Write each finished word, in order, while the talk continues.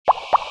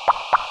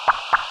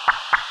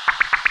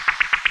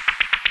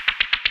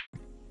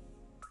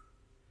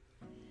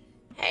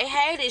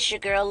Hey, this your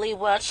girl Lee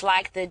Welch,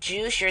 like the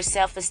juice, your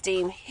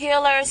self-esteem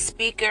healer,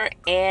 speaker,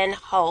 and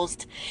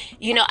host.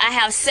 I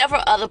have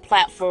several other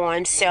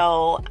platforms,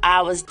 so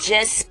I was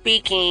just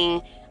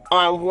speaking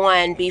on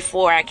one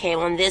before I came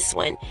on this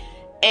one.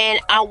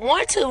 And I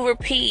want to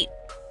repeat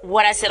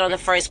what I said on the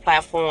first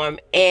platform,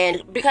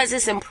 and because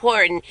it's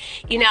important.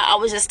 I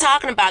was just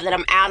talking about that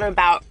I'm out and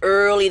about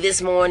early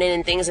this morning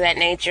and things of that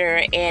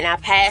nature, and I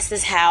passed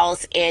this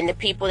house, and the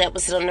people that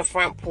was sitting on the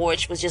front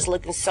porch was just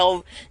looking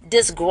so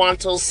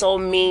disgruntled, so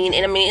mean.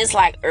 And I mean, it's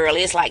like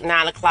early, it's like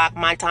 9 o'clock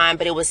my time,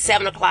 but it was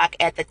 7 o'clock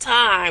at the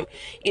time,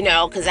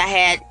 because I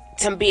had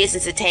some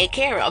business to take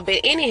care of.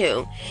 But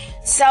anywho,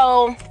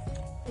 so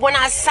when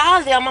I saw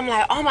them, I'm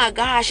like, oh my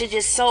gosh, it's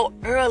just so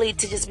early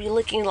to just be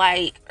looking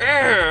like,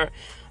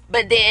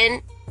 But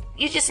then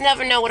you just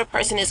never know what a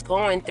person is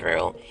going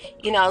through.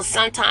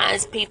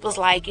 Sometimes people's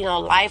like,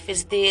 life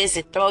is this,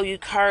 it throw you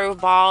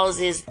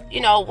curveballs, is,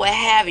 what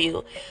have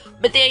you.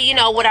 But then,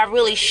 what I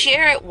really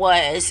shared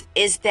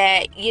is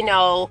that,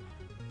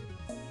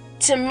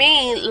 to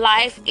me,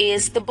 life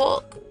is the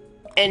book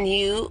and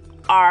you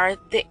are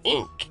the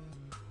ink.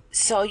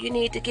 So you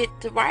need to get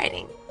to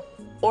writing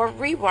or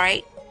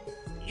rewrite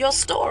your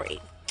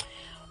story.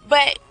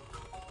 But,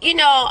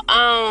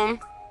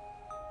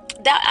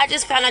 that I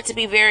just found that to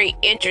be very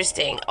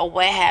interesting or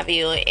what have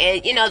you.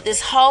 And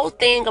this whole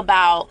thing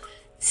about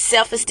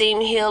self-esteem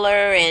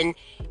healer and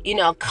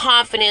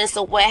confidence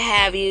or what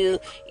have you,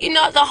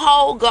 the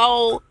whole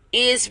goal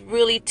is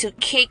really to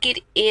kick it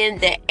in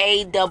the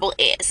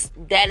ASS.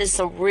 That is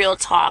some real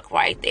talk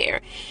right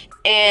there.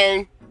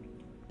 And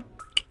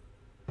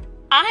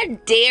I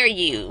dare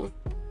you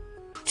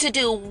to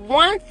do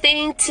one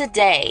thing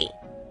today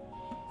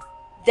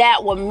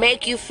that will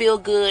make you feel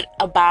good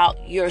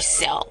about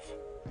yourself.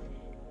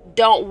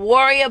 Don't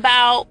worry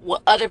about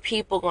what other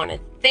people are going to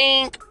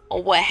think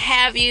or what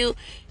have you.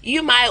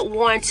 You might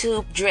want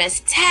to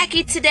dress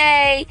tacky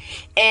today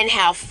and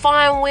have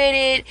fun with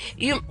it.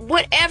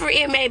 Whatever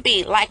it may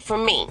be. Like for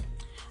me,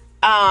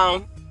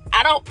 I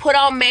don't put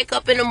on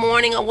makeup in the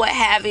morning or what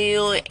have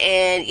you.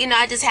 And,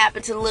 I just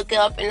happened to look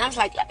up and I was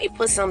like, let me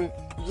put some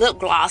lip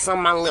gloss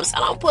on my lips. I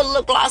don't put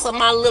lip gloss on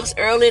my lips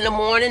early in the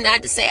morning.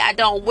 Not to say I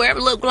don't wear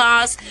lip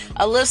gloss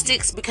or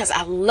lipsticks because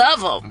I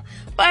love them.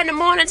 But in the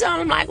morning time,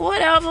 I'm like,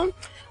 whatever.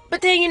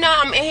 But then,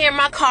 I'm in here in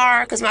my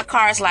car because my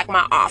car is like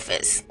my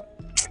office.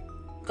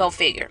 Go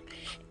figure.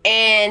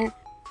 And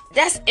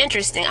that's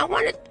interesting. I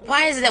wonder,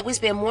 why is it that we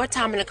spend more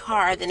time in the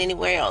car than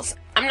anywhere else?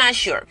 I'm not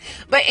sure.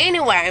 But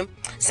anyway,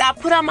 so I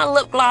put on my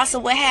lip gloss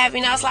and what have you.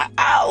 And I was like,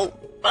 oh,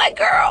 like,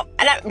 girl.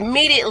 And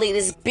immediately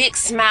this big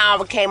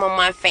smile came on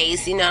my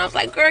face. I was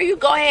like, girl, you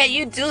go ahead.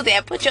 You do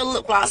that. Put your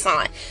lip gloss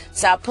on.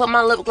 So I put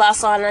my lip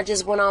gloss on and I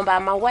just went on by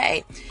my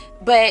way.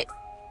 But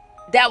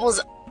that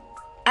was,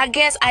 I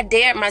guess I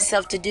dared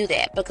myself to do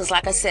that because,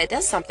 like I said,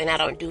 that's something I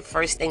don't do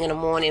first thing in the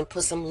morning,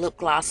 put some lip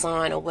gloss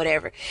on or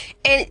whatever.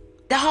 And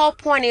the whole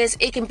point is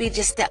it can be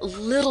just that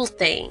little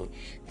thing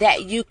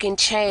that you can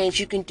change,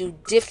 you can do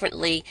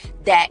differently,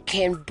 that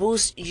can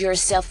boost your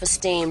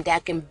self-esteem,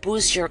 that can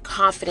boost your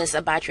confidence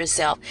about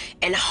yourself,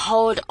 and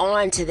hold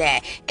on to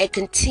that and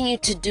continue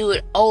to do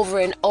it over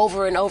and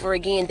over and over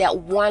again, that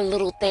one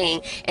little thing.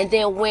 And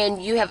then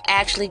when you have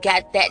actually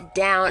got that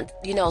down,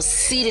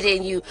 seated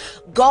in you,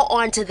 go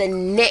on to the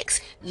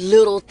next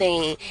little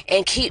thing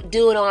and keep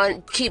doing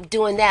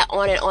that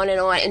on and on and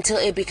on until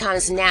it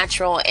becomes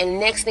natural. And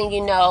next thing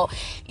you know,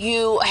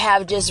 you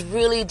have just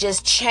really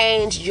just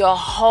changed your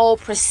whole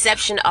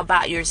perception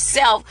about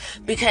yourself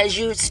because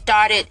you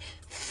started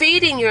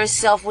feeding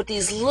yourself with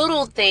these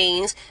little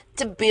things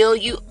to build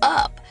you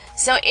up.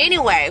 So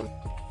anyway,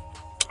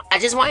 I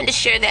just wanted to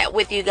share that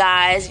with you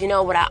guys.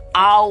 What I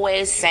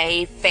always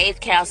say,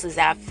 faith cancels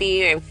out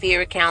fear and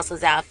fear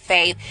cancels out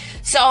faith.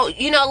 So,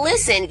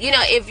 listen,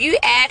 if you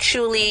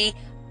actually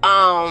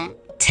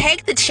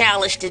take the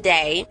challenge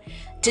today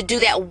to do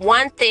that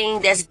one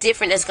thing that's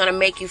different, that's going to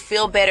make you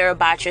feel better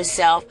about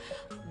yourself,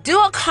 do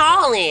a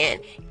call in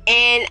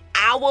and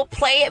I will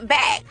play it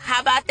back.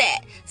 How about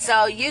that?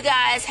 So you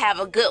guys have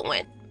a good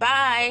one.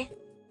 Bye.